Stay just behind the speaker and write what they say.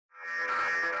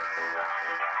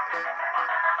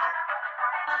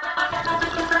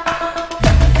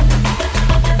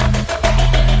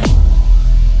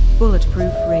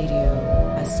Bulletproof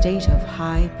Radio, a state of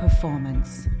high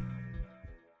performance.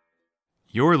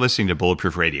 You're listening to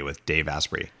Bulletproof Radio with Dave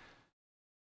Asprey.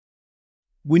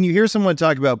 When you hear someone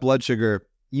talk about blood sugar,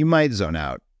 you might zone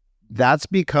out. That's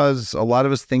because a lot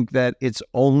of us think that it's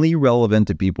only relevant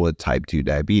to people with type 2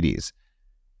 diabetes.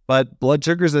 But blood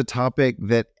sugar is a topic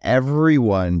that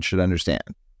everyone should understand.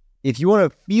 If you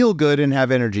want to feel good and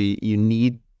have energy, you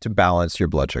need to balance your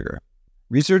blood sugar.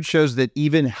 Research shows that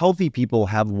even healthy people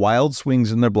have wild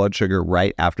swings in their blood sugar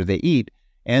right after they eat,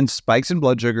 and spikes in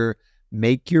blood sugar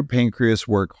make your pancreas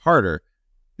work harder.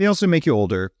 They also make you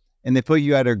older, and they put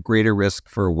you at a greater risk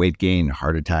for weight gain,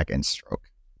 heart attack, and stroke.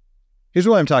 Here's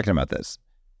why I'm talking about this.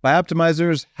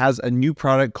 Bioptimizers has a new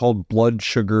product called Blood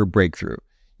Sugar Breakthrough.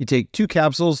 You take 2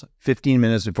 capsules 15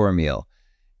 minutes before a meal.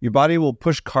 Your body will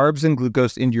push carbs and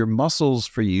glucose into your muscles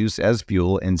for use as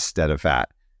fuel instead of fat.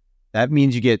 That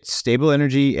means you get stable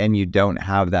energy and you don't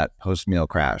have that post-meal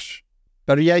crash.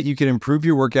 Better yet, you can improve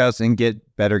your workouts and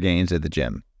get better gains at the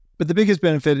gym. But the biggest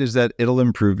benefit is that it'll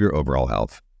improve your overall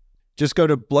health. Just go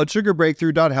to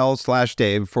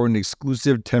bloodsugarbreakthrough.health/Dave for an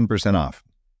exclusive 10% off.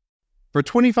 For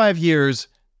 25 years,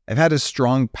 I've had a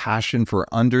strong passion for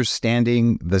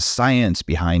understanding the science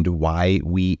behind why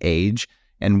we age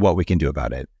and what we can do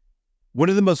about it. One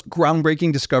of the most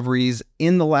groundbreaking discoveries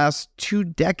in the last 2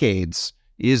 decades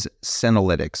is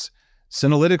senolytics.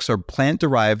 Senolytics are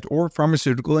plant-derived or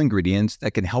pharmaceutical ingredients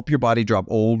that can help your body drop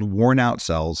old, worn-out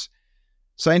cells.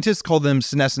 Scientists call them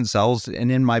senescent cells,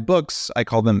 and in my books, I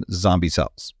call them zombie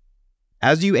cells.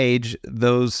 As you age,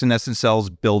 those senescent cells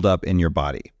build up in your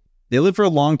body. They live for a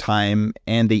long time,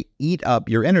 and they eat up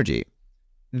your energy.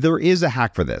 There is a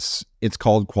hack for this. It's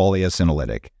called Qualia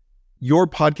Senolytic. Your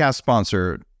podcast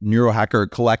sponsor,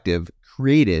 Neurohacker Collective,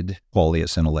 created Qualia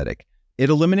Senolytic. It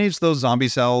eliminates those zombie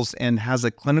cells and has a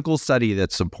clinical study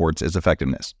that supports its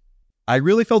effectiveness. I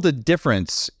really felt a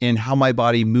difference in how my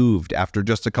body moved after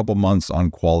just a couple months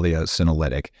on Qualia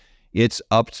Senolytic. It's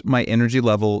upped my energy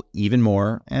level even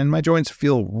more, and my joints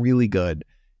feel really good.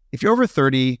 If you're over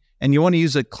 30 and you want to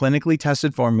use a clinically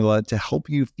tested formula to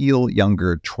help you feel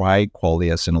younger, try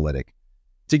Qualia Senolytic.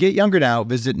 To get younger now,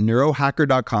 visit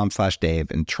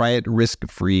neurohacker.com/Dave and try it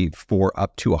risk-free for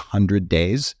up to 100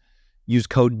 days. Use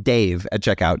code DAVE at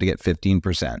checkout to get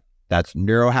 15%. That's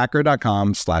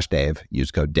neurohacker.com/Dave.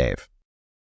 Use code DAVE.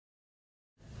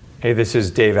 Hey, this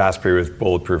is Dave Asprey with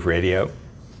Bulletproof Radio.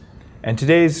 And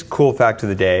today's cool fact of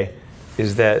the day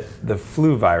is that the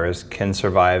flu virus can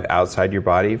survive outside your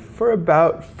body for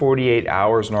about 48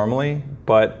 hours normally,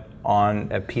 but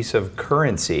on a piece of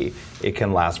currency, it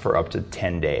can last for up to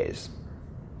 10 days.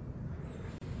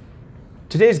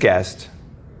 Today's guest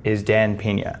is Dan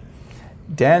Pena.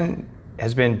 Dan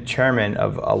has been chairman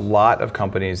of a lot of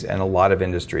companies and a lot of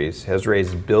industries, has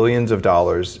raised billions of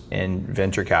dollars in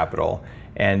venture capital,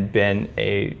 and been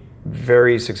a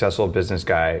very successful business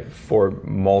guy for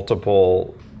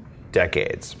multiple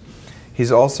decades.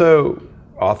 He's also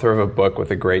author of a book with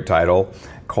a great title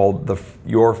called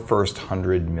Your First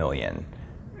 100 Million,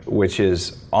 which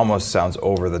is almost sounds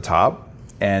over the top.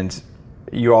 And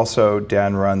you also,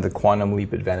 Dan, run the Quantum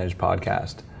Leap Advantage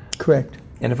podcast. Correct.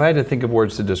 And if I had to think of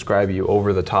words to describe you,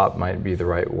 over the top might be the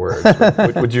right word.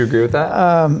 Would you agree with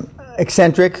that?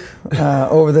 Eccentric,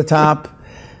 over the top,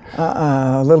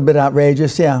 a little bit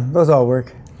outrageous. Yeah, those all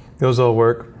work. Those all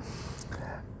work.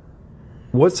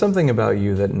 What's something about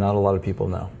you that not a lot of people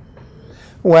know?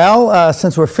 Well,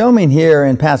 since we're filming here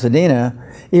in Pasadena,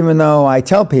 even though I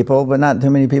tell people, but not too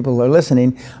many people are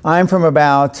listening, I'm from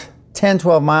about 10,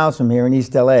 12 miles from here in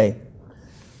East LA,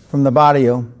 from the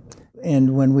barrio.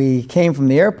 And when we came from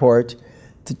the airport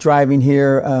to driving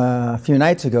here a few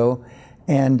nights ago,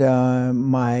 and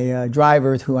my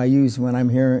driver, who I use when I'm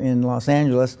here in Los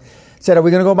Angeles, said, "Are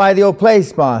we going to go by the old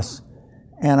place, boss?"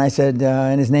 And I said,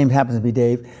 and his name happens to be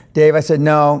Dave. Dave, I said,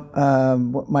 "No,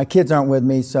 my kids aren't with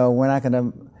me, so we're not going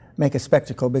to make a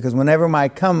spectacle, because whenever I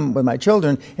come with my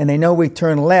children and they know we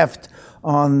turn left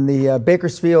on the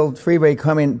Bakersfield freeway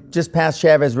coming just past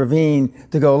Chavez Ravine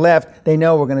to go left, they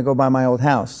know we're going to go by my old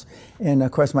house." And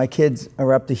of course, my kids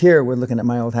are up to here. We're looking at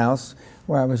my old house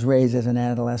where I was raised as an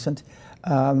adolescent.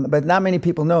 But not many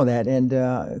people know that, and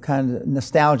kind of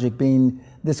nostalgic being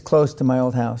this close to my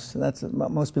old house. That's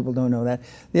most people don't know that.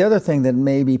 The other thing that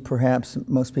maybe perhaps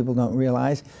most people don't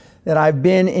realize, that I've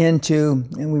been into,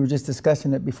 and we were just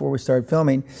discussing it before we started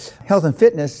filming, health and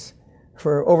fitness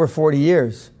for over 40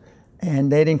 years.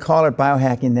 And they didn't call it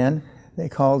biohacking then. They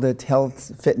called it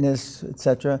health, fitness,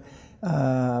 etc.,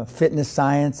 fitness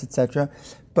science, etc.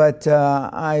 But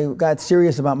I got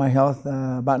serious about my health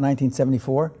about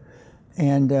 1974,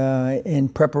 and in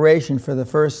preparation for the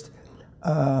first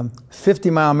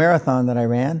 50-mile marathon that I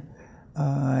ran,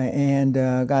 and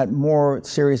got more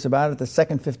serious about it the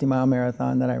second 50-mile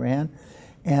marathon that I ran.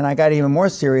 And I got even more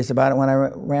serious about it when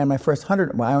I ran my first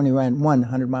 100, well, I only ran one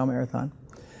 100-mile marathon.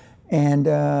 And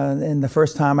the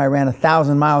first time I ran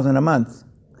 1,000 miles in a month.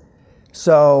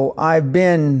 So I've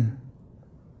been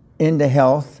into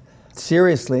health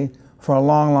seriously for a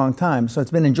long, long time. So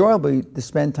it's been enjoyable to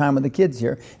spend time with the kids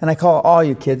here. And I call all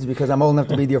you kids because I'm old enough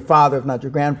to be your father, if not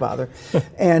your grandfather.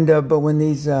 And but when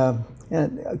these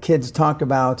kids talk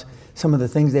about some of the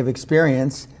things they've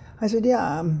experienced, I said,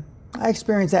 yeah, I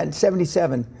experienced that in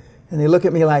 77. And they look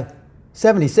at me like,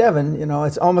 77? You know,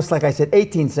 it's almost like I said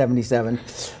 1877.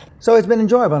 So it's been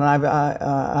enjoyable.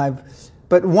 And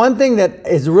but one thing that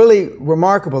is really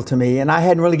remarkable to me, and I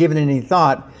hadn't really given it any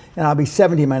thought, and I'll be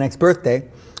 70 my next birthday,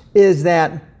 is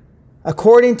that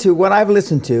according to what I've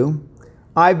listened to,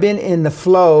 I've been in the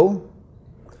flow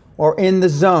or in the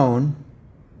zone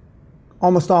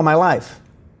almost all my life.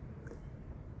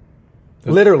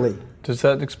 Literally. Does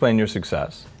that explain your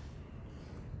success?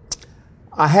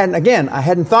 I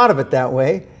hadn't thought of it that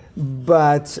way,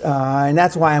 but and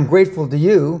that's why I'm grateful to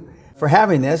you for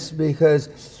having this,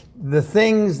 because the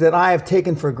things that I have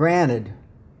taken for granted,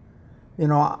 you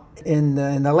know, in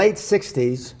the late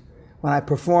 60s, when I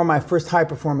performed my first high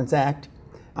performance act,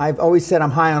 I've always said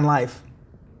I'm high on life.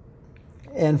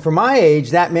 And for my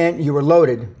age, that meant you were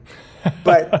loaded.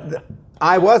 But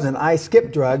I wasn't. I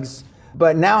skipped drugs.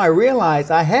 But now I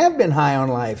realize I have been high on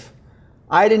life.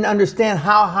 I didn't understand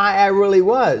how high I really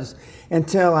was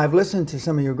until I've listened to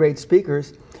some of your great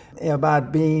speakers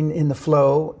about being in the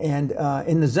flow and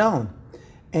in the zone.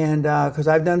 And because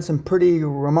I've done some pretty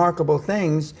remarkable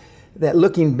things that,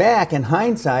 looking back in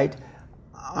hindsight,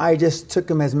 I just took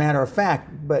them as a matter of fact.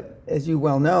 But as you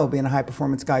well know, being a high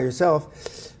performance guy yourself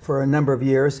for a number of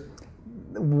years,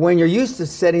 when you're used to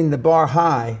setting the bar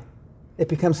high, it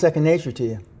becomes second nature to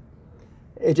you.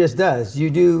 It just does. You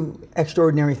do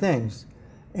extraordinary things.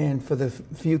 And for the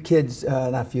few kids,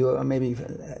 not few, maybe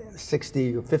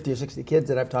 60 or 50 or 60 kids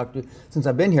that I've talked to since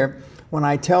I've been here, when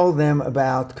I tell them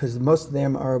about, because most of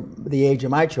them are the age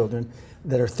of my children,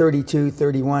 that are 32,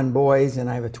 31 boys, and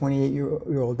I have a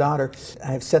 28-year-old daughter,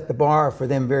 I have set the bar for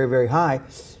them very, very high.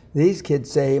 These kids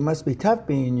say, it must be tough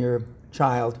being your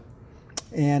child.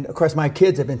 And of course, my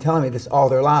kids have been telling me this all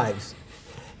their lives.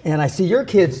 And I see your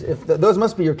kids, those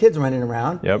must be your kids running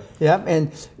around. Yep. Yep. And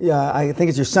I think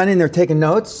it's your son in there taking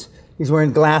notes. He's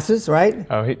wearing glasses, right?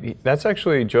 Oh, that's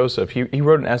actually Joseph. He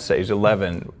wrote an essay. He's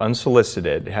 11,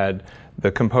 unsolicited, had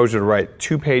the composer to write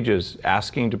 2 pages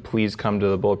asking to please come to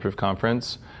the Bulletproof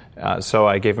Conference. So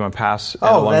I gave him a pass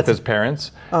along with his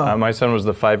parents. My son was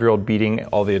the 5-year-old beating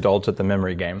all the adults at the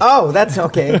memory game. Oh, that's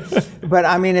okay. But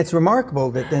I mean, it's remarkable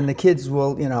that then the kids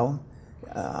will, you know,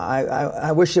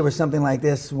 I wish there was something like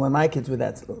this when my kids were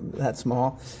that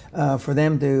small, for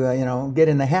them to you know, get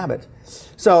in the habit.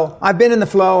 So I've been in the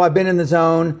flow, I've been in the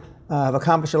zone, I've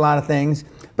accomplished a lot of things.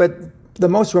 But the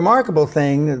most remarkable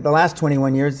thing, the last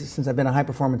 21 years since I've been a high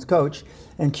performance coach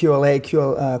and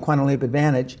QLA, Quantum Leap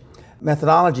Advantage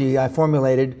methodology I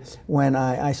formulated when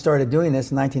I started doing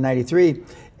this in 1993,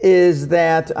 is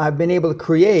that I've been able to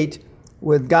create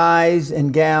with guys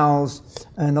and gals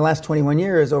in the last 21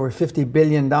 years over $50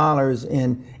 billion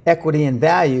in equity and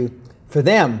value for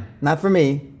them, not for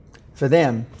me, for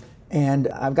them. And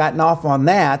I've gotten off on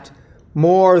that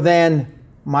more than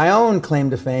my own claim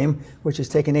to fame, which has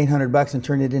taken $800 and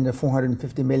turned it into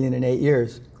 $450 million in 8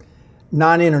 years.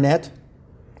 Non-internet,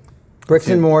 bricks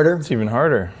and mortar. It's even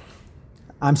harder.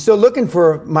 I'm still looking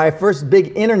for my first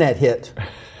big internet hit.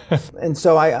 And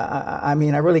so I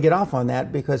mean, I really get off on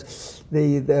that because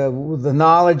the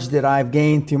knowledge that I've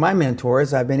gained through my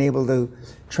mentors, I've been able to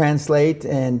translate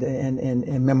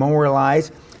and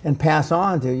memorialize and pass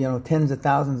on to, you know, tens of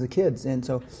thousands of kids. And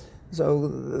so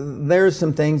there's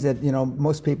some things that, you know,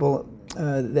 most people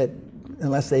that,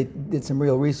 unless they did some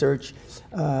real research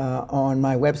on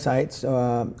my websites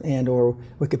and or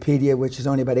Wikipedia, which is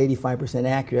only about 85%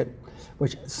 accurate,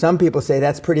 which some people say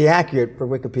that's pretty accurate for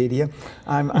Wikipedia.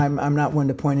 I'm not one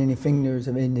to point any fingers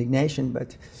of indignation,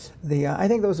 but I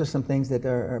think those are some things that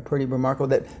are pretty remarkable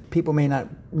that people may not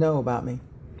know about me.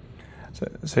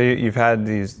 So you've had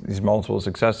these multiple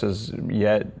successes,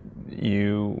 yet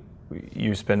you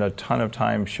spend a ton of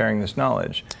time sharing this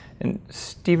knowledge. And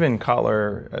Steven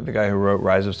Kotler, the guy who wrote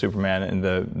Rise of Superman and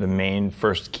the main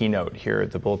first keynote here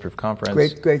at the Bulletproof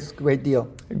Conference. Great deal.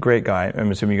 Great guy. I'm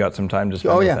assuming you got some time to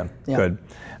spend with him. Yeah. Good.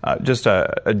 Just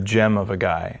a gem of a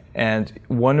guy. And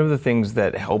one of the things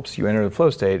that helps you enter the flow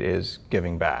state is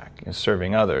giving back and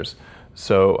serving others.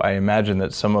 So I imagine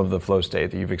that some of the flow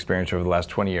state that you've experienced over the last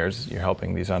 20 years, you're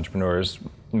helping these entrepreneurs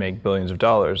make billions of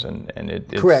dollars, and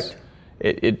it's Correct.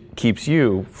 It keeps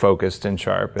you focused and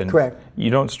sharp. And Correct.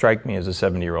 You don't strike me as a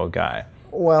 70-year-old guy.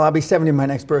 Well, I'll be 70 my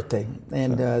next birthday,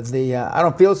 and I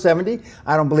don't feel 70.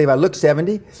 I don't believe I look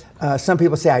 70. Some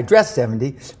people say I dress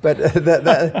 70, but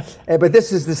but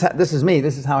this is me.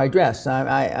 This is how I dress.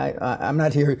 I'm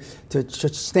not here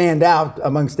to stand out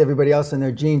amongst everybody else in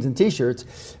their jeans and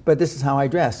T-shirts, but this is how I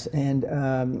dress. And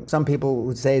some people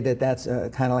would say that that's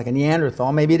kind of like a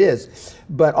Neanderthal. Maybe it is,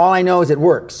 but all I know is it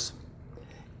works.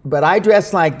 But I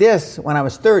dressed like this when I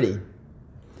was 30.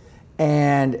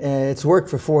 And it's worked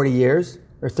for 40 years,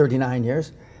 or 39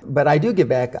 years. But I do give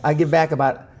back. I give back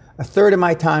about a third of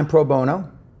my time pro bono,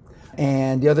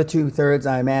 and the other 2/3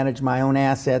 I manage my own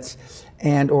assets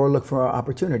and or look for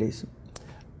opportunities.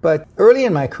 But early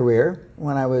in my career,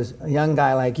 when I was a young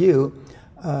guy like you,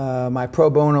 my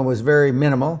pro bono was very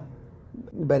minimal.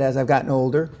 But as I've gotten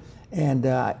older, and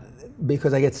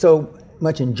because I get so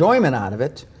much enjoyment out of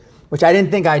it, which I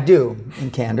didn't think I'd do in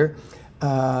candor,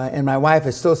 and my wife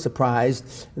is still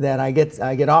surprised that I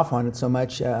get off on it so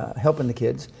much, helping the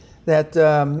kids, that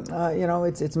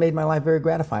it's made my life very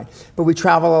gratifying. But we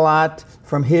travel a lot.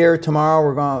 From here tomorrow,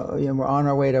 we're on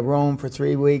our way to Rome for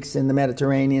 3 weeks in the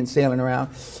Mediterranean, sailing around,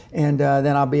 and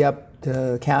then I'll be up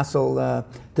to Castle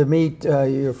to meet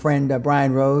your friend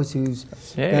Brian Rose, who's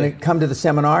going to come to the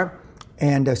seminar.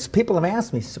 And people have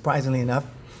asked me, surprisingly enough,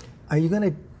 are you going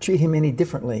to treat him any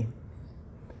differently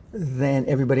than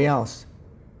everybody else?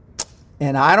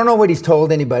 And I don't know what he's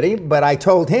told anybody, but I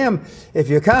told him, if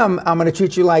you come, I'm going to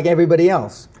treat you like everybody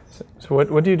else. So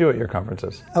what do you do at your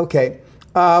conferences? Okay.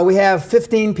 We have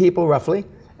 15 people, roughly.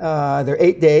 They're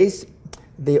 8 days.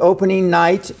 The opening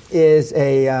night is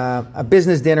a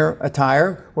business dinner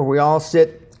attire where we all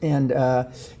sit and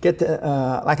get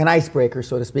like an icebreaker,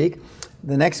 so to speak.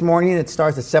 The next morning, it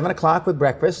starts at 7 o'clock with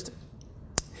breakfast.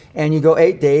 And you go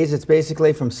 8 days. It's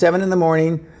basically from 7 in the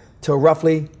morning till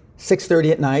roughly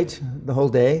 6:30 at night, the whole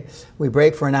day. We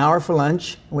break for an hour for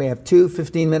lunch. We have 2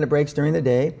 15-minute breaks during the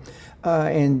day.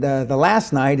 And the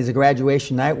last night is a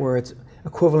graduation night where it's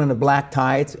equivalent of black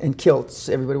ties and kilts.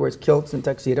 Everybody wears kilts and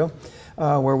tuxedo,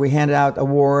 where we hand out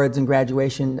awards and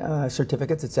graduation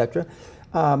certificates, etc.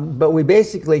 But we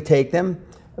basically take them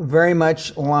very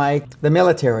much like the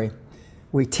military.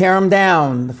 We tear them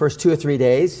down the first 2 or 3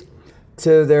 days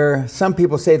to some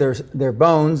people say their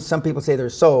bones, some people say their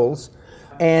souls.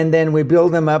 And then we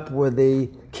build them up with the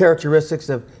characteristics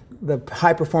of the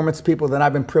high performance people that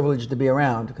I've been privileged to be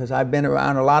around, because I've been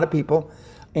around a lot of people,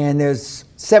 and there's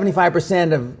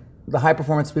 75% of the high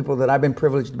performance people that I've been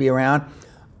privileged to be around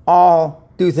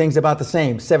all do things about the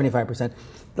same, 75%.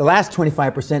 The last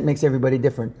 25% makes everybody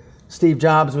different. Steve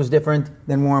Jobs was different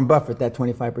than Warren Buffett, that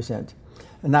 25%.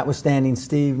 And notwithstanding,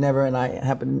 Steve never, and I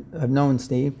happen to have known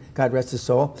Steve, God rest his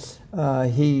soul,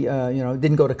 he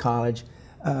didn't go to college.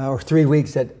 Or 3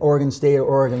 weeks at Oregon State or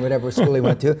Oregon, whatever school he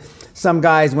went to. Some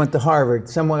guys went to Harvard.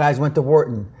 Some guys went to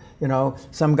Wharton.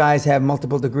 Some guys have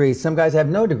multiple degrees. Some guys have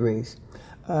no degrees.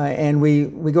 And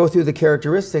we go through the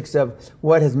characteristics of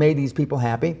what has made these people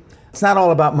happy. It's not all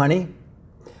about money,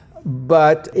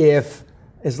 but if,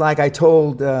 it's like I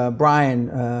told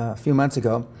Brian a few months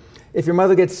ago, if your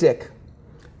mother gets sick,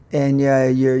 and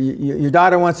your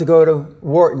daughter wants to go to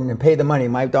Wharton and pay the money.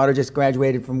 My daughter just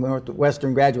graduated from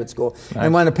Northwestern Graduate School. Nice.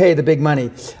 And want to pay the big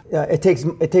money. It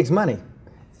takes money.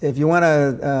 If you want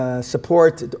to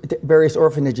support various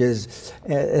orphanages,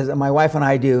 as my wife and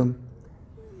I do,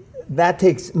 that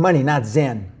takes money, not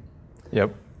Zen.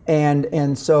 Yep.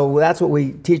 And so that's what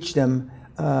we teach them.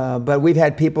 But we've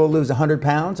had people lose 100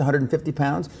 pounds, 150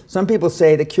 pounds. Some people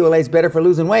say that QLA is better for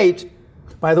losing weight.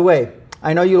 By the way,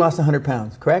 I know you lost 100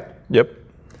 pounds, correct? Yep.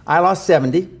 I lost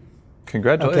 70.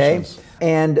 Congratulations. Okay.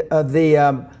 And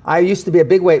I used to be a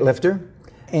big weightlifter.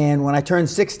 And when I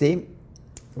turned 60,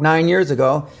 9 years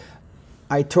ago,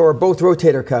 I tore both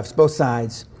rotator cuffs, both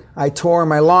sides. I tore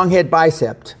my long head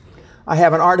bicep. I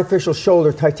have an artificial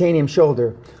shoulder, titanium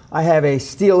shoulder. I have a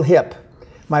steel hip.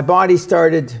 My body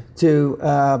started to,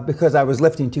 because I was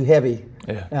lifting too heavy.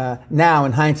 Yeah. Now,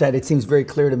 in hindsight, it seems very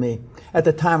clear to me. At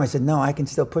the time, I said, no, I can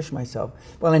still push myself.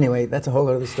 Well, anyway, that's a whole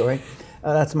other story.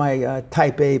 That's my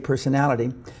type A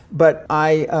personality. But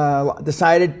I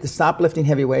decided to stop lifting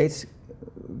heavy weights,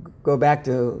 go back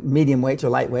to medium weights or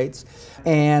light weights,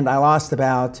 and I lost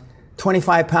about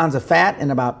 25 pounds of fat and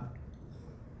about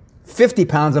 50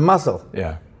 pounds of muscle.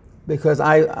 Yeah. because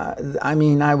I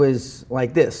mean, I was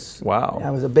like this. Wow.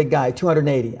 I was a big guy,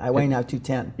 280. I weigh now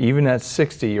 210. Even at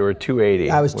 60, you were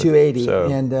 280. I was 280.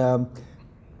 And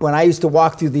when I used to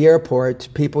walk through the airport,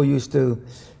 people used to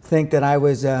think that I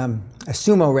was a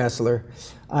sumo wrestler.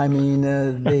 I mean,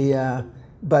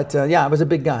 but I was a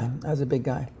big guy. I was a big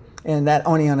guy. And that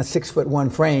only on a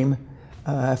 6'1" frame.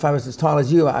 If I was as tall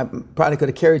as you, I probably could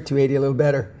have carried 280 a little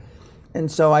better.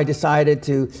 And so I decided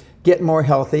to get more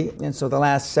healthy. And so the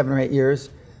last 7 or 8 years,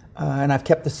 and I've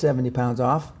kept the 70 pounds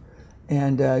off,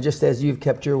 and just as you've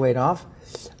kept your weight off.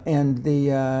 And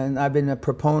and I've been a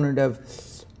proponent of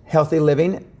healthy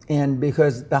living, and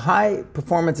because the high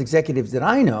performance executives that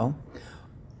I know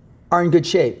are in good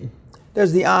shape.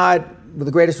 There's the odd, with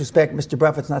the greatest respect, Mr.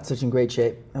 Buffett's not such in great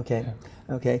shape. Okay.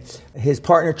 His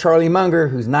partner Charlie Munger,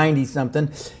 who's 90-something,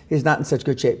 is not in such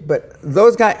good shape. But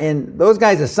those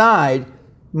guys aside,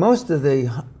 most of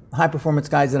the high-performance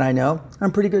guys that I know are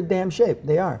in pretty good damn shape.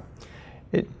 They are.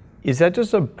 Is that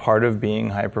just a part of being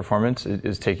high performance,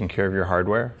 is taking care of your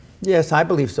hardware? Yes, I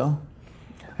believe so.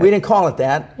 We didn't call it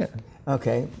that. Yeah.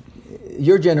 Okay.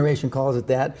 Your generation calls it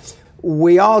that.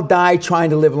 We all die trying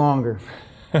to live longer.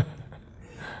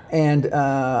 And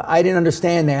I didn't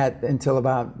understand that until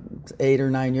about 8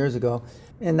 or 9 years ago.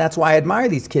 And that's why I admire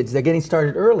these kids. They're getting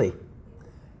started early.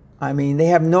 I mean, they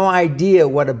have no idea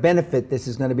what a benefit this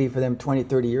is going to be for them 20,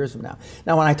 30 years from now.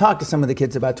 Now, when I talk to some of the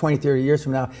kids about 20, 30 years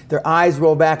from now, their eyes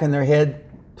roll back in their head.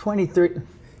 20, 30,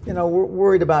 we're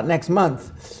worried about next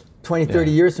month, 20,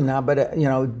 30 years from now. But,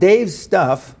 Dave's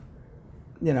stuff,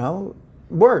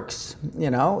 works,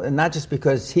 and not just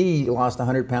because he lost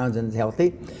 100 pounds and is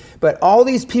healthy, but all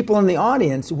these people in the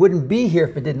audience wouldn't be here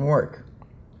if it didn't work.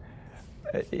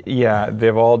 Yeah,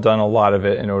 they've all done a lot of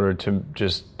it in order to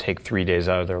just take 3 days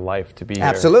out of their life to be here.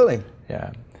 Absolutely.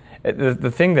 Yeah.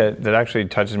 The thing that actually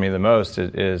touches me the most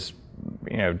is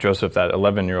Joseph, that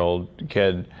 11-year-old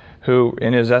kid, who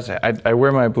in his essay, I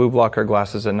wear my blue blocker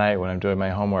glasses at night when I'm doing my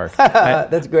homework.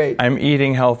 That's great. I'm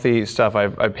eating healthy stuff.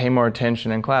 I pay more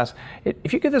attention in class.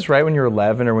 If you get this right when you're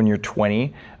 11 or when you're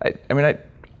 20,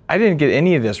 I didn't get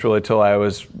any of this really till I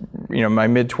was, my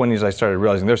mid-20s. I started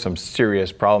realizing there's some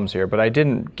serious problems here, but I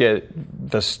didn't get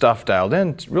the stuff dialed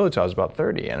in really till I was about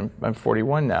 30, and I'm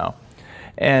 41 now.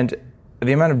 And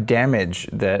the amount of damage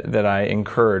that I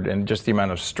incurred, and just the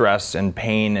amount of stress and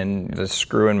pain and the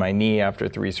screw in my knee after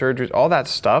 3 surgeries, all that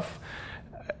stuff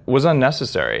was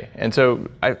unnecessary. And so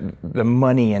the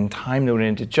money and time that went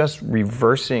into just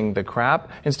reversing the crap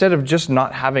instead of just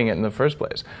not having it in the first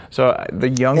place. So the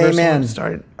younger ones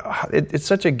started, it's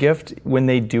such a gift when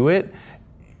they do it.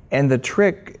 And the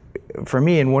trick for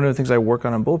me, and one of the things I work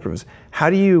on Bulletproof, is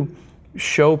how do you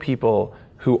show people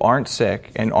who aren't sick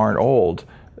and aren't old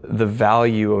the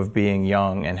value of being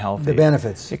young and healthy. The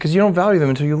benefits. Because you don't value them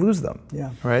until you lose them.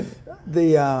 Yeah. Right?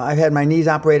 I've had my knees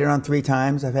operated on 3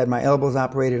 times. I've had my elbows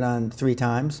operated on 3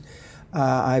 times.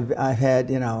 I've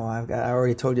had, I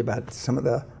already told you about some of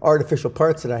the artificial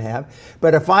parts that I have.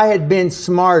 But if I had been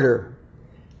smarter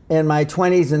in my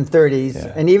 20s and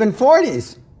 30s and even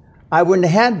 40s, I wouldn't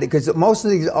have had, because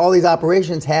all these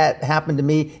operations had happened to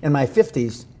me in my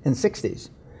 50s and 60s.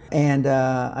 And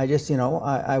I just,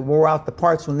 I wore out the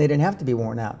parts when they didn't have to be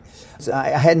worn out. So I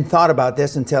hadn't thought about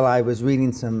this until I was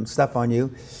reading some stuff on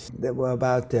you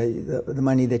about the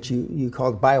money that you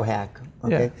called biohack.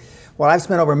 Okay. Yeah. Well, I've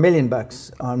spent over $1 million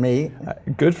on me.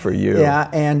 Good for you. Yeah,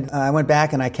 and I went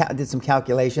back and I did some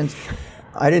calculations.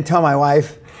 I didn't tell my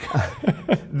wife,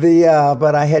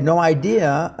 but I had no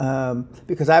idea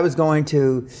because I was going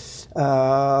to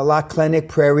La Clinique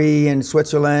Prairie in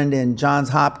Switzerland and Johns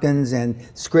Hopkins and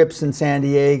Scripps in San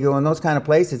Diego and those kind of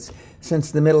places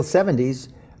since the middle 70s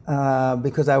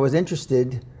because I was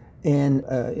interested in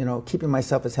keeping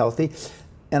myself as healthy.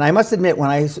 And I must admit, when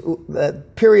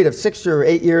that period of 6 or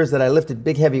 8 years that I lifted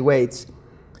big heavy weights,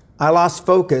 I lost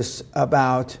focus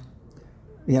about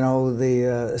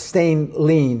the staying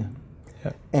lean.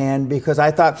 Yeah. And because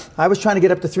I thought I was trying to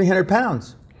get up to 300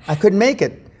 pounds, I couldn't make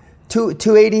it.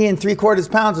 280 and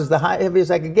 3/4 pounds is the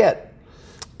heaviest I could get.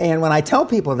 And when I tell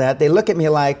people that, they look at me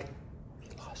like, "Have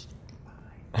you lost your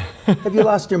mind? Have you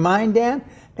lost your mind, Dan?"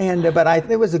 And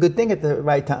it was a good thing at the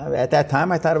right time. At that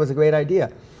time, I thought it was a great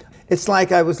idea. It's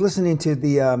like I was listening to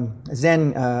the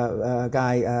Zen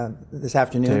guy this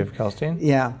afternoon. Dave Kalstein?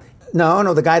 Yeah.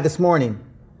 No, the guy this morning.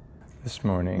 This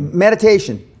morning.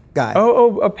 Meditation guy.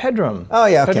 Pedram. Oh,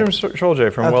 yeah, okay. Pedram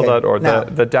Sholje from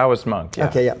Well.org, the Taoist monk. Yeah.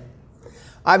 Okay, yeah.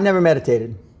 I've never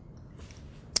meditated.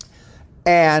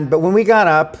 But when we got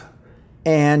up,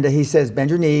 and he says, bend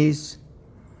your knees,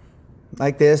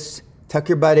 like this, tuck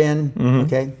your butt in,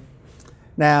 okay?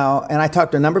 Now, and I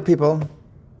talked to a number of people.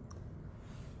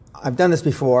 I've done this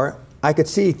before. I could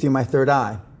see through my third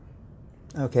eye.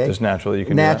 Okay. Just naturally you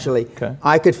can Naturally. do that? Okay.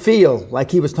 I could feel like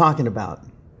he was talking about.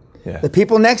 Yeah. The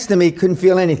people next to me couldn't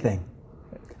feel anything.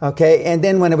 Okay. And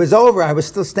then when it was over, I was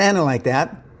still standing like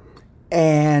that.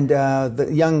 And the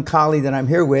young colleague that I'm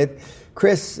here with,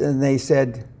 Chris, and they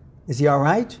said, "Is he all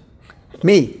right?"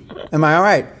 Me, am I all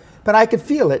right? But I could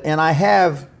feel it, and I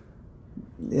have,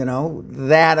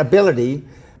 that ability.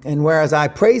 And whereas I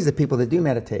praise the people that do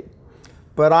meditate,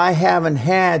 but I haven't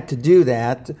had to do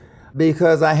that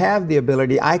because I have the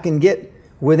ability. I can get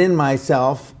within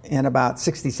myself in about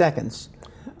 60 seconds.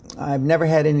 I've never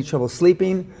had any trouble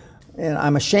sleeping. And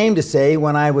I'm ashamed to say,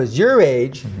 when I was your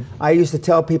age, I used to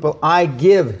tell people, I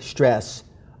give stress.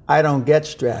 I don't get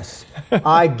stress.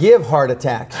 I give heart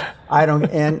attacks. I don't.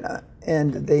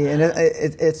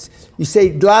 It's you say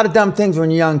a lot of dumb things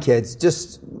when you're young kids.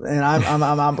 And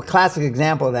I'm a classic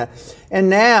example of that. And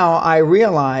now I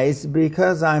realize,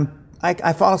 because I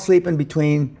fall asleep in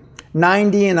between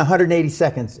 90 and 180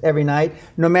 seconds every night,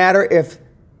 no matter if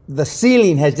the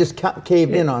ceiling has just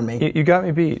caved in on me. You got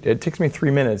me beat. It takes me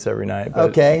 3 minutes every night.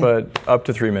 But, okay. But up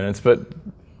to 3 minutes. But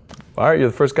all right, you're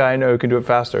the first guy I know who can do it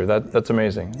faster. That's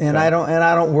amazing. And I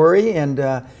don't worry. And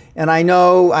I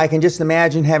know, I can just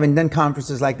imagine, having done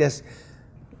conferences like this.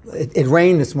 It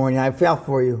rained this morning. I felt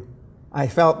for you. I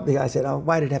said, "Oh,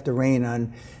 why did it have to rain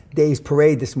on Dave's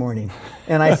parade this morning?"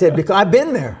 And I said, because I've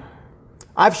been there.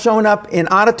 I've shown up in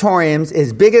auditoriums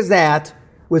as big as that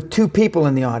with 2 people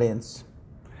in the audience.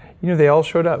 They all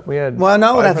showed up. We had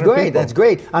that's great. People. That's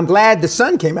great. I'm glad the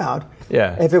sun came out.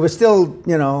 Yeah. If it was still,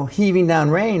 heaving down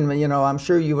rain, I'm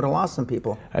sure you would have lost some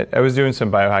people. I was doing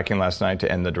some biohacking last night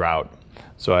to end the drought.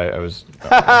 So I was...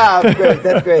 Great.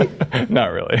 That's great. Not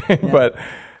really. Yeah. But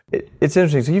it's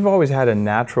interesting. So you've always had a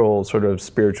natural sort of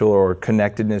spiritual or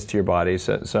connectedness to your body,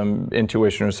 so some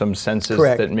intuition or some senses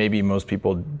Correct. that maybe most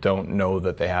people don't know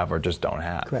that they have or just don't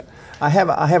have. Correct.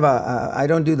 I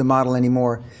don't do the model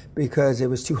anymore because it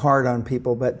was too hard on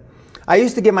people, but I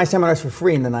used to give my seminars for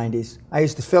free in the 90s. I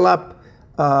used to fill up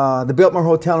the Biltmore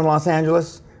Hotel in Los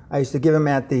Angeles. I used to give them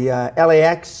at the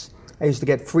LAX. I used to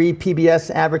get free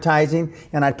PBS advertising,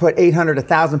 and I'd put 800,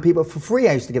 1,000 people for free.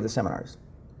 I used to give the seminars.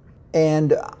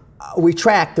 And we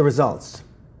tracked the results.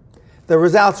 The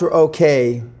results were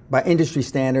okay by industry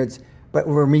standards, but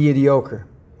were mediocre.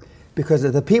 Because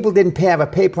if the people didn't have a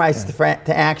pay price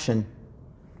to action,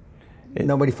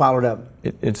 nobody followed up.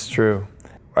 It's true.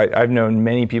 I've known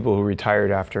many people who retired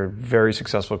after very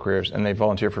successful careers, and they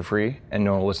volunteer for free, and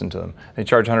no one will listen to them. They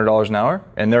charge $100 an hour,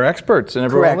 and they're experts, and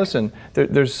everyone will listen.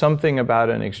 There's something about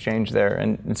an exchange there,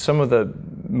 and some of the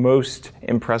most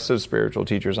impressive spiritual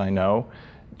teachers I know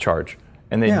charge,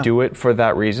 and they do it for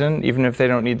that reason, even if they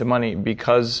don't need the money,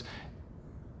 because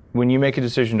when you make a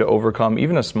decision to overcome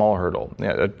even a small hurdle,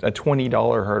 a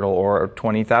 $20 hurdle or a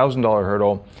 $20,000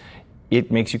 hurdle,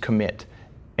 it makes you commit.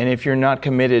 And if you're not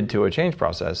committed to a change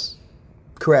process,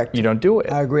 correct, you don't do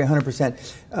it. I agree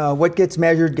 100%. What gets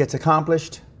measured gets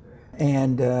accomplished.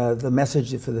 And the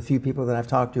message for the few people that I've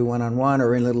talked to one-on-one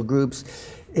or in little groups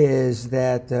is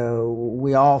that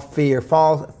we all fear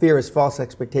is false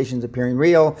expectations appearing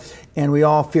real, and we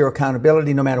all fear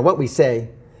accountability no matter what we say.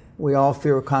 We all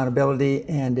fear accountability,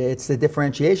 and it's the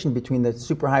differentiation between the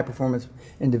super high performance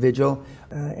individual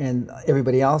and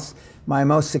everybody else. My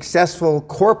most successful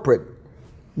corporate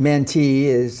mentee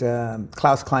is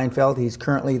Klaus Kleinfeld. He's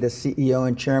currently the CEO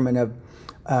and chairman of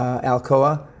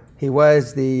Alcoa. He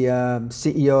was the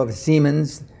CEO of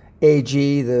Siemens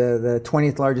AG, the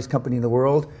 20th largest company in the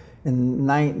world. In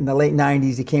the late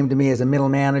 90s, he came to me as a middle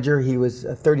manager. He was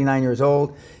 39 years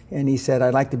old, and he said,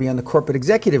 "I'd like to be on the corporate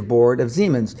executive board of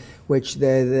Siemens," which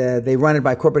they run it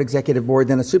by corporate executive board,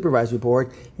 then a supervisory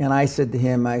board. And I said to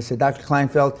him, "Dr.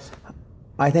 Kleinfeld,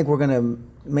 I think we're going to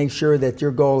make sure that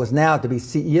your goal is now to be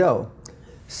CEO."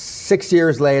 6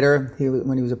 years later,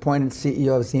 when he was appointed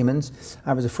CEO of Siemens,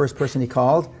 I was the first person he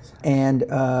called. And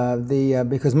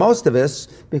because most of us,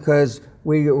 because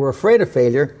we were afraid of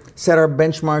failure, set our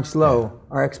benchmarks low,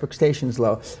 our expectations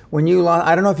low. When you lost,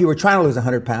 I don't know if you were trying to lose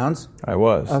 100 pounds. I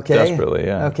was, desperately,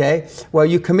 yeah. Okay, well,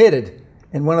 you committed.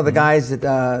 And one of the guys that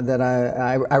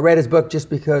I read his book just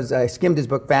because I skimmed his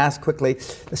book quickly,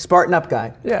 the Spartan Up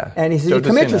guy. Yeah. And he said, you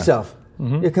commit yourself.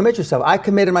 You commit yourself. I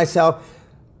committed myself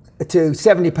to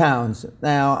 70 pounds.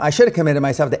 Now, I should have committed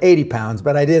myself to 80 pounds,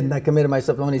 but I didn't. I committed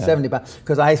myself to only 70 pounds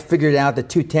because I figured out that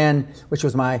 210, which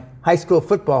was my high school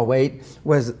football weight,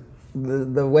 was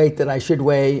the weight that I should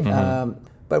weigh.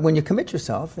 But when you commit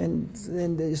yourself, and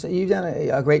so you've done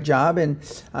a great job, and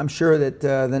I'm sure that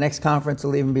the next conference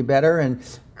will even be better. And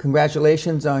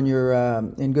congratulations on your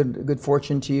and good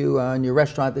fortune to you on your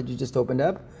restaurant that you just opened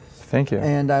up. Thank you.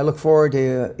 And I look forward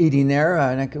to eating there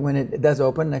when it does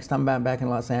open, next time I'm back in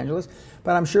Los Angeles.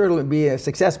 But I'm sure it'll be a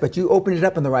success. But you opened it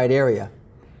up in the right area.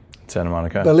 Santa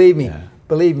Monica. Believe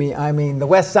me. I mean, the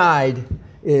West Side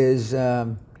is,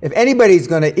 if anybody's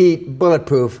going to eat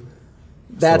bulletproof,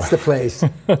 that's the place.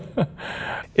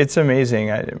 It's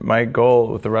amazing. My goal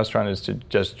with the restaurant is to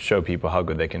just show people how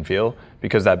good they can feel,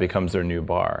 because that becomes their new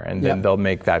bar. And then they'll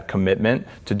make that commitment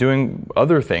to doing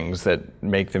other things that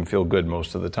make them feel good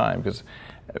most of the time. Because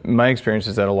my experience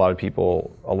is that a lot of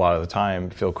people, a lot of the time,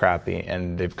 feel crappy,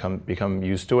 and they've become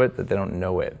used to it, that they don't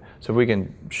know it. So if we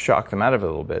can shock them out of it a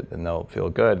little bit, then they'll feel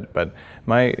good. But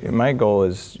my goal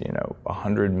is,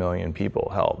 100 million people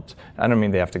helped. I don't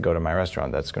mean they have to go to my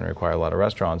restaurant. That's going to require a lot of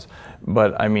restaurants.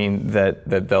 But I mean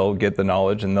that they'll get the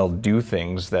knowledge and they'll do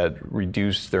things that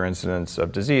reduce their incidence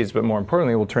of disease, but more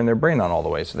importantly, will turn their brain on all the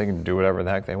way so they can do whatever the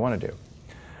heck they want to do.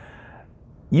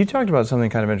 You talked about something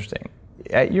kind of interesting.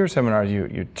 At your seminars,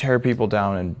 you tear people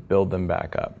down and build them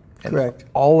back up. And correct.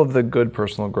 All of the good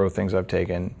personal growth things I've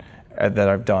taken, that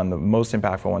I've done, the most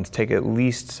impactful ones, take at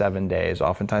least 7 days,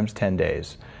 oftentimes 10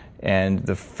 days. And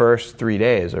the first 3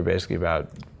 days are basically about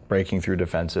breaking through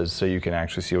defenses so you can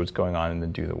actually see what's going on and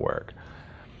then do the work.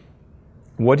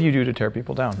 What do you do to tear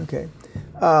people down? Okay.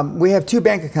 We have 2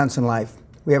 bank accounts in life.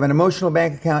 We have an emotional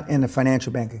bank account and a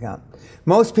financial bank account.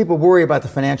 Most people worry about the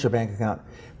financial bank account,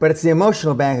 but it's the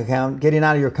emotional bank account, getting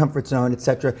out of your comfort zone,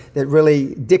 etc., that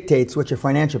really dictates what your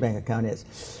financial bank account is.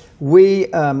 We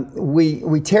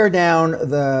tear down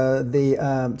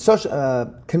the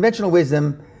social conventional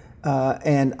wisdom,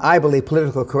 and I believe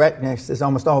political correctness is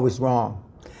almost always wrong.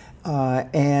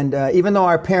 And even though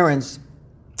our parents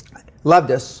loved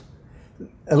us,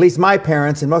 at least my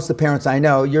parents and most of the parents I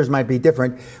know, yours might be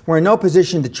different, were in no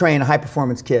position to train a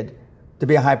high-performance kid to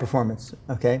be a high performance,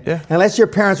 okay? Yeah. Unless your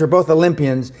parents were both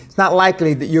Olympians, it's not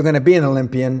likely that you're going to be an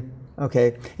Olympian,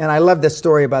 okay? And I love this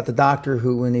story about the doctor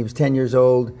who, when he was 10 years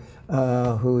old,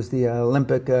 who was the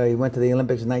Olympic, he went to the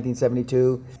Olympics in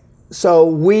 1972. So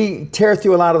we tear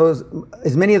through a lot of those,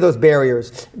 as many of those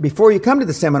barriers. Before you come to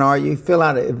the seminar, you fill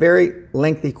out a very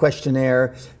lengthy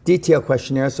questionnaire, detailed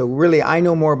questionnaire. So really, I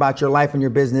know more about your life and your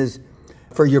business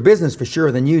for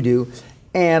sure than you do.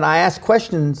 And I ask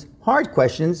questions, hard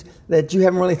questions, that you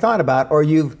haven't really thought about, or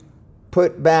you've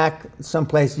put back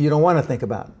someplace you don't want to think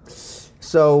about.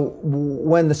 So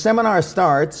when the seminar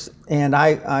starts, and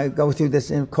I go through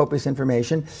this copious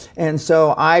information, and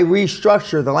so I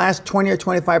restructure the last 20 or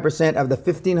 25% of the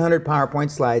 1,500 PowerPoint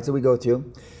slides that we go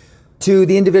through to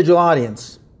the individual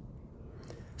audience.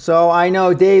 So I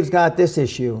know Dave's got this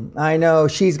issue. I know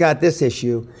she's got this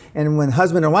issue. And when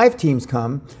husband and wife teams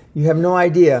come, you have no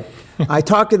idea. I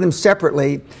talk to them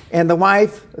separately, and the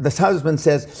husband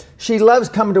says, she loves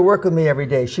coming to work with me every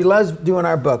day. She loves doing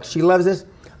our books. She loves this.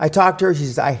 I talk to her. She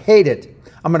says, I hate it.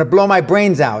 I'm going to blow my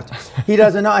brains out. He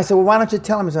doesn't know. I said, well, why don't you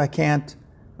tell him? He said, I can't.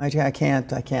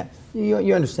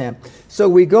 You understand. So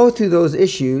we go through those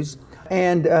issues,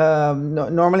 and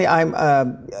normally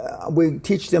we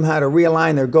teach them how to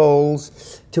realign their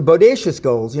goals to bodacious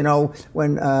goals. You know,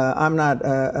 when I'm not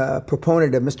a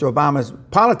proponent of Mr. Obama's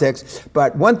politics,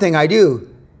 but one thing I do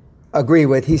agree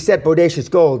with, he set bodacious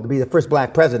goals to be the first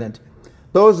black president.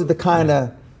 Those are the kind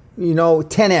of,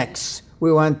 10x.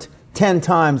 We want 10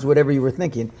 times whatever you were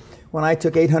thinking. When I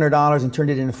took $800 and turned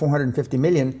it into $450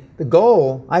 million, the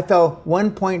goal, I fell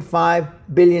 $1.5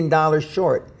 billion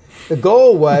short. The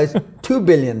goal was $2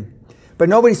 billion, but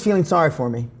nobody's feeling sorry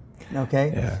for me,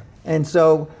 okay? Yeah. And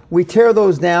so we tear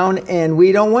those down, and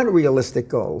we don't want realistic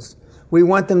goals. We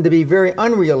want them to be very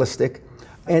unrealistic.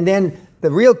 And then the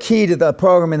real key to the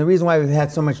program, and the reason why we've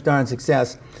had so much darn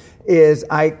success, is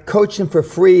I coach them for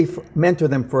free, mentor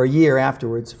them for a year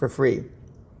afterwards for free.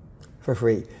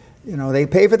 They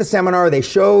pay for the seminar, they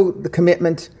show the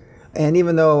commitment, and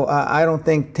even though I don't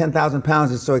think 10,000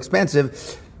 pounds is so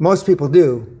expensive, most people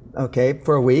do, okay,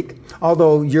 for a week.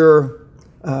 Although you're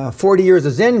 40 years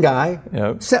a Zen guy,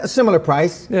 yep. Similar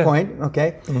price point,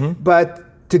 okay? Mm-hmm.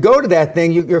 But to go to that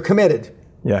thing, you're committed,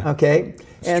 okay?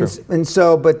 And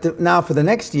so, but now for the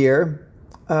next year,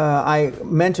 I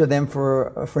mentor them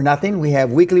for nothing. We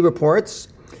have weekly reports.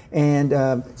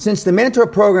 And since the mentor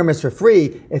program is for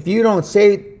free, if you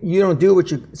don't do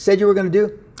what you said you were going to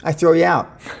do, I throw you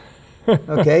out.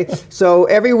 Okay? So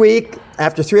every week,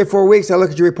 after 3 or 4 weeks, I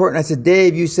look at your report and I said,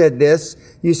 Dave, you said this,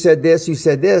 you said this, you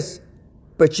said this,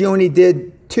 but you only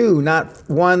did 2, not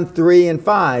 1, 3, and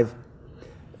 5.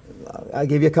 I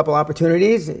give you a couple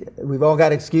opportunities. We've all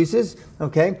got excuses,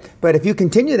 okay? But if you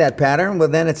continue that pattern, well,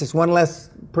 then it's just one less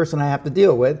person I have to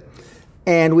deal with.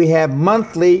 And we have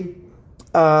monthly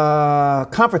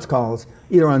conference calls,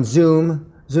 either on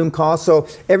Zoom Zoom call, so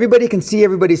everybody can see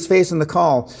everybody's face on the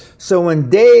call. So when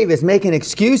Dave is making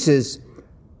excuses,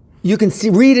 you can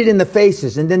read it in the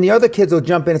faces, and then the other kids will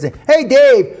jump in and say, "Hey,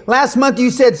 Dave, last month you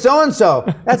said so-and-so.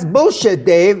 That's bullshit,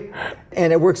 Dave."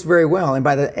 And it works very well. And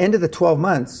by the end of the 12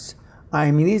 months,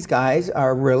 I mean, these guys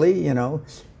are really,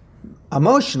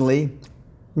 emotionally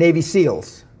Navy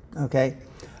SEALs, okay?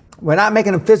 We're not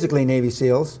making them physically Navy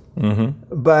SEAls,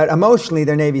 but emotionally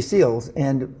they're Navy SEAls.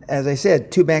 And as I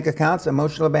said, 2 bank accounts,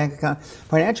 emotional bank account,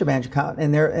 financial bank account,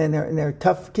 and they're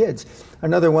tough kids.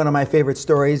 Another one of my favorite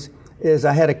stories is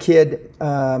I had a kid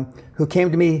who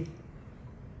came to me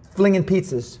flinging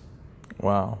pizzas.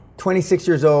 Wow. 26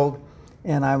 years old,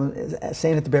 and I was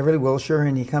staying at the Beverly Wilshire,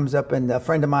 and he comes up, and a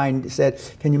friend of mine said,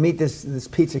 "Can you meet this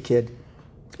pizza kid?"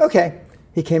 Okay.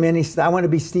 He came in, he said, "I want to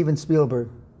be Steven Spielberg."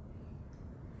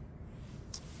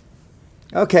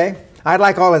 Okay. I'd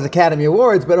like all his Academy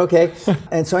Awards, but okay.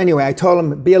 And so anyway, I told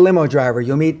him, be a limo driver.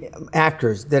 You'll meet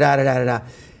actors, da-da-da-da-da.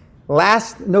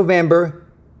 Last November,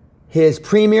 his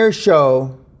premiere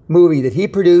movie that he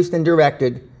produced and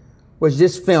directed was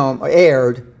just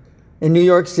aired in New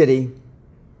York City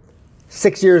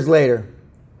 6 years later.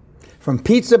 From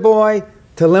pizza boy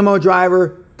to limo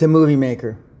driver to movie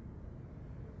maker.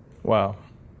 Wow.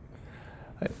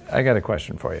 I got a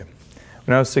question for you.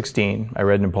 When I was 16, I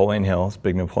read Napoleon Hill,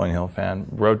 big Napoleon Hill fan,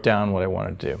 wrote down what I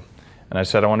wanted to do. And I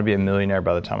said I want to be a millionaire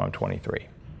by the time I'm 23.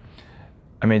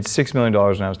 I made $6 million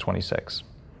when I was 26.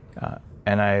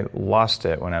 And I lost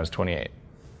it when I was 28.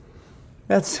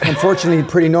 That's unfortunately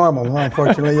pretty normal,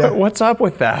 unfortunately. Yeah. What's up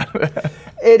with that?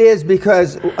 It is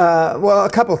because, a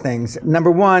couple things.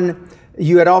 Number one,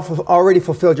 you had already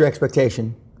fulfilled your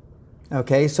expectation.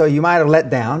 Okay, so you might have let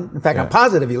down. In fact, I'm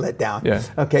positive you let down. Yeah.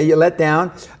 Okay, you let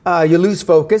down. You lose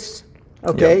focus.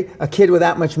 Okay, a kid with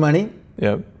that much money.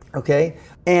 Yep. Okay,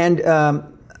 and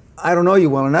I don't know you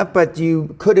well enough, but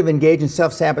you could have engaged in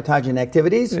self-sabotaging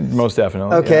activities. Most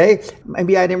definitely. Okay, yeah.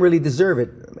 Maybe I didn't really deserve it.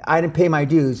 I didn't pay my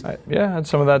dues. I had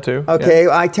some of that too. Okay,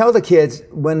 yeah. I tell the kids,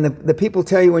 when the people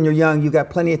tell you when you're young, you got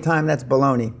plenty of time, that's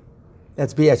baloney.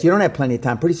 That's BS. You don't have plenty of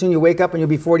time. Pretty soon you wake up and you'll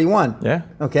be 41. Yeah.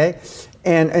 Okay?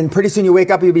 And pretty soon you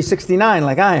wake up and you'll be 69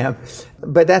 like I am.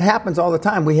 But that happens all the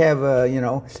time. We have,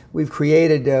 we've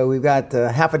got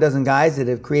half a dozen guys that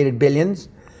have created billions.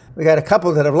 We got a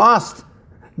couple that have lost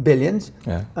billions.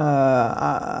 Yeah.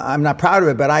 I'm not proud of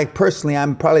it, but I'm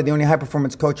probably the only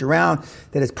high-performance coach around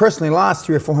that has personally lost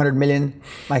 300 or 400 million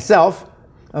myself.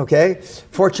 Okay,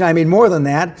 fortunately I made more than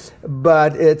that,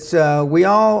 but it's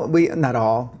not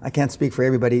all. I can't speak for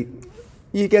everybody.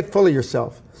 You get full of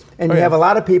yourself, and you have a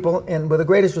lot of people. And with the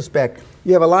greatest respect,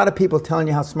 you have a lot of people telling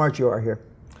you how smart you are here.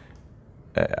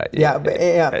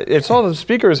 It's all the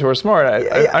speakers who are smart.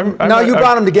 You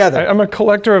brought them together. I'm a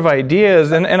collector of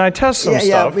ideas, and I test some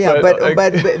stuff.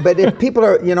 But if people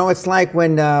are, it's like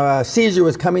when Caesar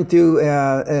was coming through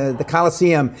the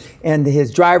Colosseum, and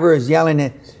his driver is yelling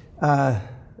at.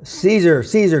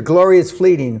 Caesar, glory is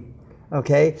fleeting.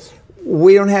 Okay,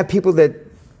 we don't have people that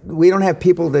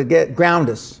ground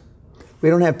us. We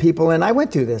don't have people, and I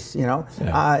went through this. In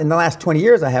the last 20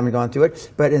 years, I haven't gone through it,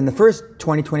 but in the first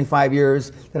 20, 25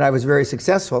 years that I was very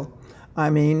successful, I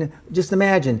mean, just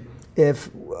imagine if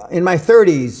in my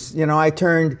 30s, I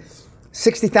turned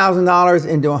 $60,000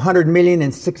 into $100 million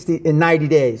in 90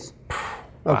 days.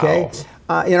 Okay,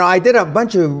 wow. I did a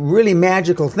bunch of really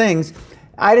magical things.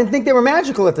 I didn't think they were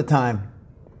magical at the time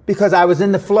because I was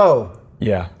in the flow.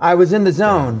 Yeah. I was in the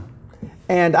zone. Yeah.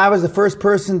 And I was the first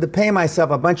person to pay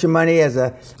myself a bunch of money as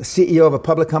a CEO of a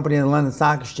public company in the London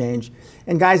Stock Exchange.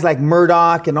 And guys like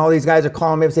Murdoch and all these guys are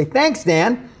calling me and say, "Thanks,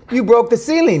 Dan. You broke the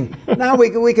ceiling. Now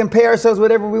we can pay ourselves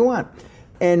whatever we want."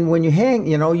 And when you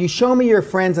you show me your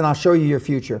friends and I'll show you your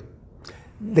future.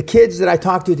 The kids that I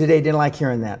talked to today didn't like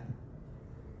hearing that.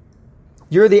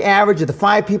 You're the average of the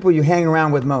 5 people you hang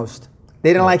around with most. They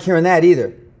didn't like hearing that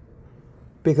either,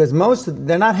 because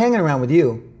they're not hanging around with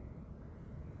you.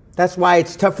 That's why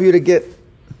it's tough for you to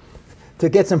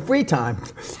get some free time,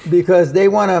 because they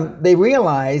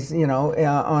realize,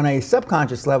 on a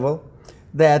subconscious level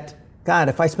that, God,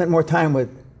 if I spent more time with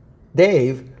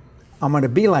Dave, I'm going to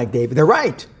be like Dave. They're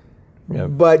right. Yep.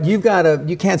 But you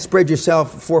can't spread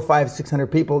yourself 400, 500, 600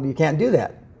 people. You can't do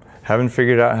that. Haven't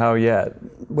figured out how yet.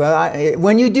 Well,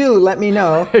 when you do, let me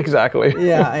know. Exactly.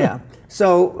 Yeah.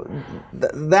 So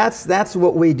that's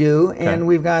what we do, and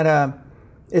we've got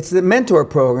it's the mentor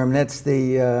program. That's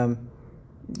the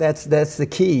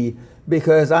key,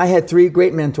 because I had 3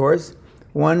 great mentors.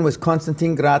 One was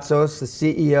Konstantin Gratsos, the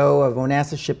CEO of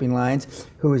Onassis Shipping Lines,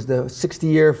 who was the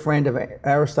 60-year friend of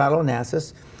Aristotle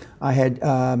Onassis. I had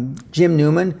Jim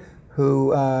Newman,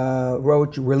 who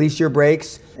wrote Release Your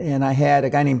Brakes, and I had a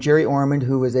guy named Jerry Ormond,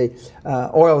 who was a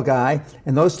oil guy,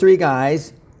 and those three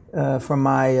guys from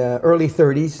my early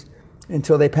 30s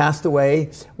until they passed away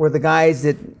were the guys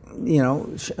that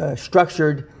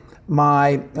structured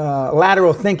my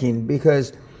lateral thinking,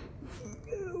 because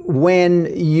when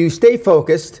you stay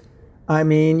focused, I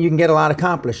mean, you can get a lot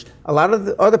accomplished. A lot of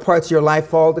the other parts of your life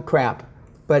fall to crap,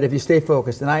 but if you stay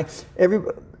focused, and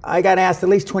I got asked at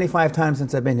least 25 times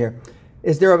since I've been here,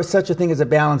 is there such a thing as a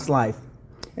balanced life?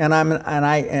 And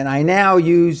I now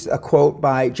use a quote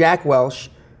by Jack Welch,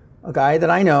 a guy that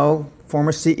I know,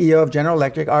 former CEO of General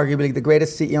Electric, arguably the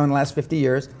greatest CEO in the last 50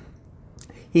 years.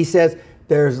 He says,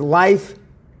 there's life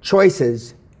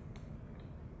choices,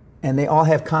 and they all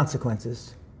have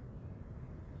consequences.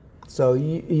 So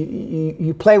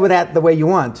you play with that the way you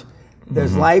want.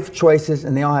 There's life choices,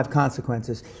 and they all have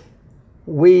consequences.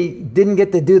 We didn't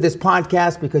get to do this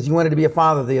podcast because you wanted to be a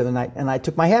father the other night, and I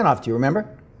took my hat off to you, remember?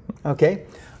 Okay?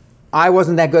 I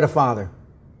wasn't that good a father.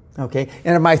 Okay?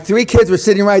 And if my three kids were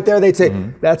sitting right there, they'd say,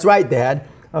 that's right, Dad.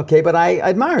 Okay, but I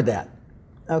admired that.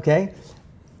 Okay?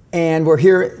 And we're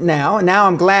here now, and now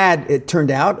I'm glad it turned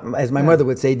out, as my mother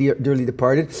would say, dearly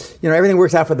departed. Everything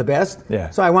works out for the best. Yeah.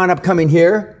 So I wound up coming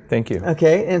here. Thank you.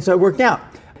 Okay, and so it worked out.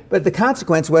 But the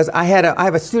consequence was I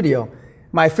have a studio.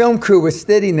 My film crew was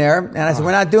sitting there, and I said,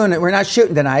 we're not doing it, we're not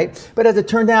shooting tonight. But as it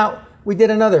turned out, we did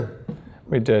another.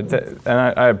 We did, and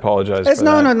I apologize for that.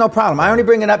 No that. problem. I only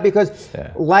bring it up because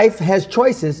life has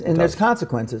choices and there's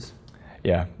consequences.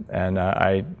 Yeah, and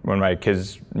when my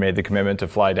kids made the commitment to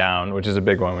fly down, which is a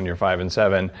big one when you're 5 and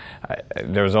 7,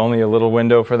 there was only a little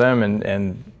window for them,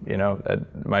 and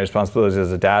my responsibilities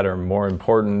as a dad are more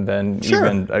important than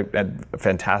even a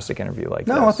fantastic interview like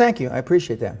this. No, well, thank you. I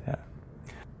appreciate that. Yeah.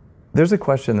 There's a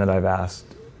question that I've asked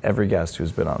every guest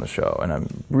who's been on the show, and I'm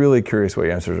really curious what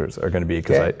your answers are going to be,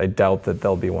 because I doubt that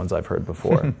they'll be ones I've heard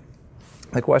before.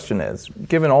 The question is,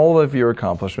 given all of your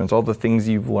accomplishments, all the things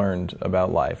you've learned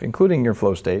about life, including your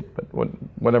flow state, but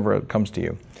whatever comes to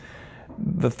you,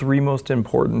 the three most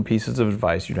important pieces of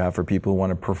advice you'd have for people who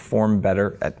want to perform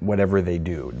better at whatever they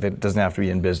do. That doesn't have to be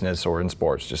in business or in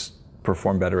sports, just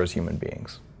perform better as human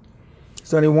beings.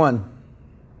 There's only one.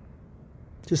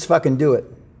 Just fucking do it.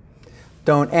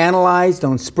 Don't analyze,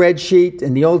 don't spreadsheet.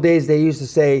 In the old days, they used to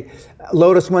say,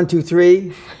 Lotus 1, 2,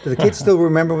 3. Do the kids still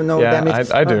remember what that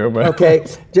means? I do. But okay,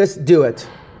 just do it.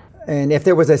 And if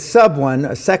there was a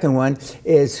second one,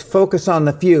 is focus on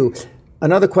the few.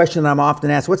 Another question I'm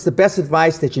often asked, what's the best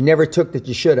advice that you never took that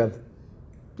you should have?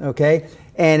 Okay?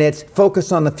 And it's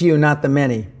focus on the few, not the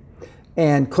many.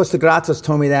 And Costa Grazos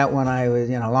told me that when I was,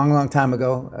 a long, long time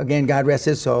ago. Again, God rest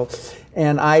his soul.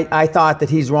 And I thought that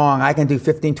he's wrong. I can do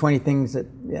 15, 20 things at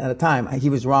a time. He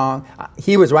was wrong.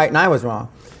 He was right and I was wrong.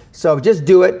 So just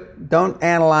do it. Don't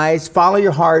analyze. Follow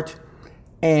your heart,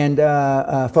 and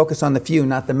focus on the few,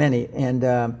 not the many.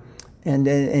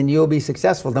 And you'll be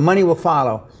successful. The money will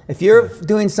follow. If you're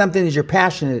doing something that you're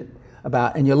passionate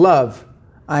about and you love,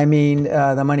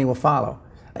 the money will follow.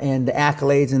 And the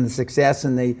accolades and the success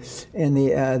and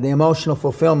the emotional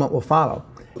fulfillment will follow.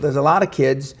 There's a lot of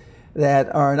kids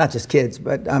that are not just kids,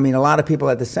 but a lot of people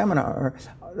at the seminar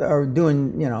are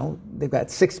doing, they've got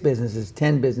 6 businesses,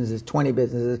 10 businesses, 20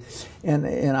 businesses, and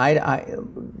I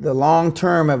the long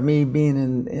term of me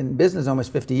being in business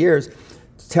almost 50 years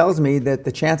tells me that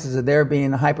the chances of there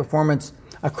being a high performance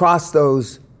across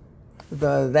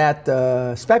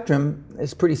that spectrum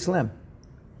is pretty slim.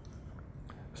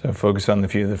 So focus on the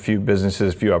few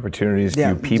businesses, few opportunities,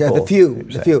 few people.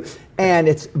 The few. And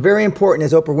it's very important,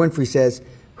 as Oprah Winfrey says,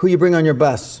 who you bring on your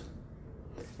bus.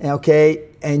 Okay?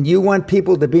 And you want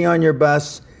people to be on your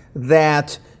bus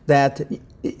that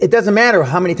it doesn't matter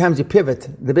how many times you pivot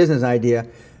the business idea,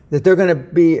 that they're going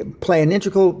to play an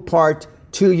integral part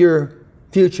to your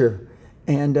future.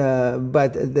 And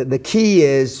but the key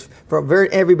is for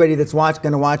everybody that's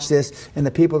going to watch this, and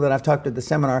the people that I've talked to at the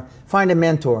seminar, find a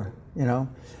mentor.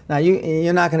 Now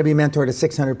you're not going to be mentored to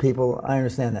 600 people. I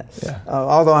understand that. Yeah.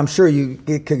 Although I'm sure you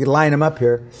could line them up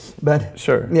here, but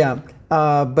sure. Yeah.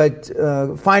 But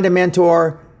find a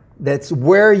mentor that's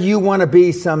where you want to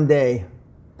be someday.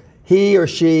 He or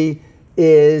she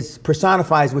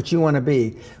personifies what you want to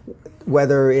be,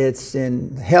 whether it's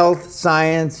in health,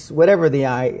 science, whatever the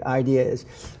idea is,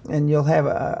 and you'll have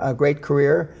a great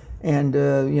career. And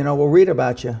we'll read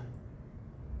about you.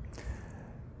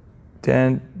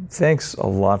 Dan, thanks a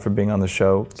lot for being on the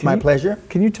show. It's my pleasure.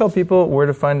 Can you tell people where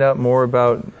to find out more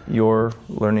about your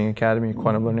learning academy,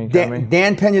 Quantum Learning Academy?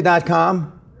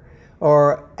 DanPena.com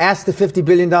or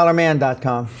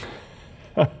AskThe50BillionDollarMan.com.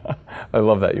 I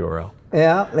love that URL.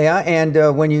 Yeah.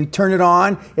 And when you turn it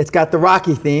on, it's got the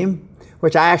Rocky theme,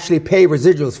 which I actually pay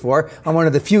residuals for. I'm one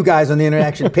of the few guys on the internet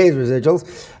actually pays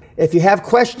residuals. If you have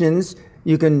questions,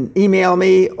 you can email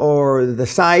me or the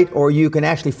site, or you can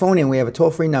actually phone in. We have a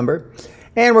toll-free number.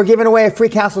 And we're giving away a free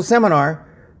castle seminar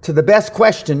to the best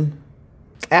question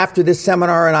after this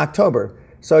seminar in October.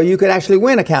 So you could actually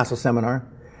win a castle seminar.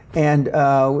 And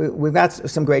we've got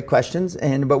some great questions,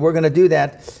 but we're going to do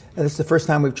that. This is the first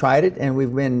time we've tried it, and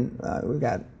we've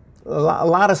got a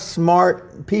lot of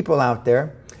smart people out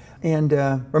there. And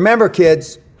remember,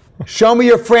 kids, show me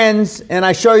your friends, and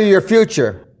I show you your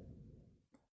future.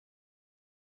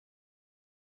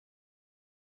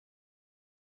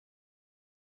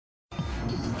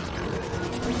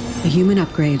 The Human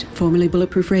Upgrade, formerly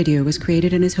Bulletproof Radio, was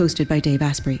created and is hosted by Dave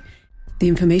Asprey. The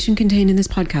information contained in this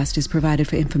podcast is provided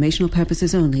for informational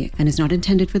purposes only and is not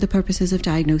intended for the purposes of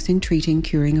diagnosing, treating,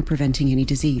 curing, or preventing any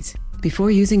disease. Before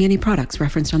using any products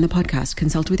referenced on the podcast,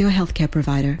 consult with your healthcare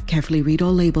provider, carefully read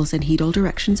all labels, and heed all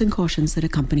directions and cautions that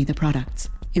accompany the products.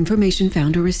 Information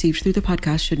found or received through the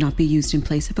podcast should not be used in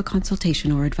place of a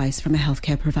consultation or advice from a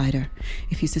healthcare provider.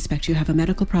 If you suspect you have a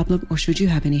medical problem or should you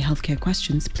have any healthcare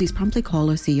questions, please promptly call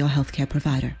or see your healthcare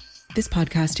provider. This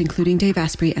podcast, including Dave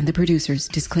Asprey and the producers,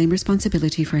 disclaim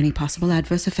responsibility for any possible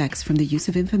adverse effects from the use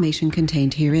of information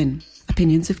contained herein.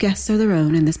 Opinions of guests are their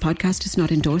own, and this podcast does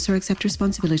not endorse or accept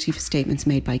responsibility for statements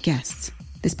made by guests.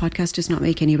 This podcast does not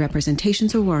make any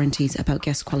representations or warranties about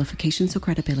guest qualifications or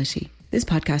credibility. This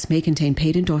podcast may contain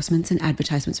paid endorsements and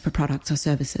advertisements for products or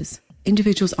services.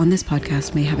 Individuals on this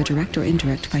podcast may have a direct or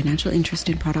indirect financial interest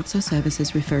in products or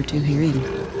services referred to herein.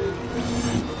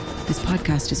 This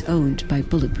podcast is owned by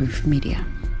Bulletproof Media.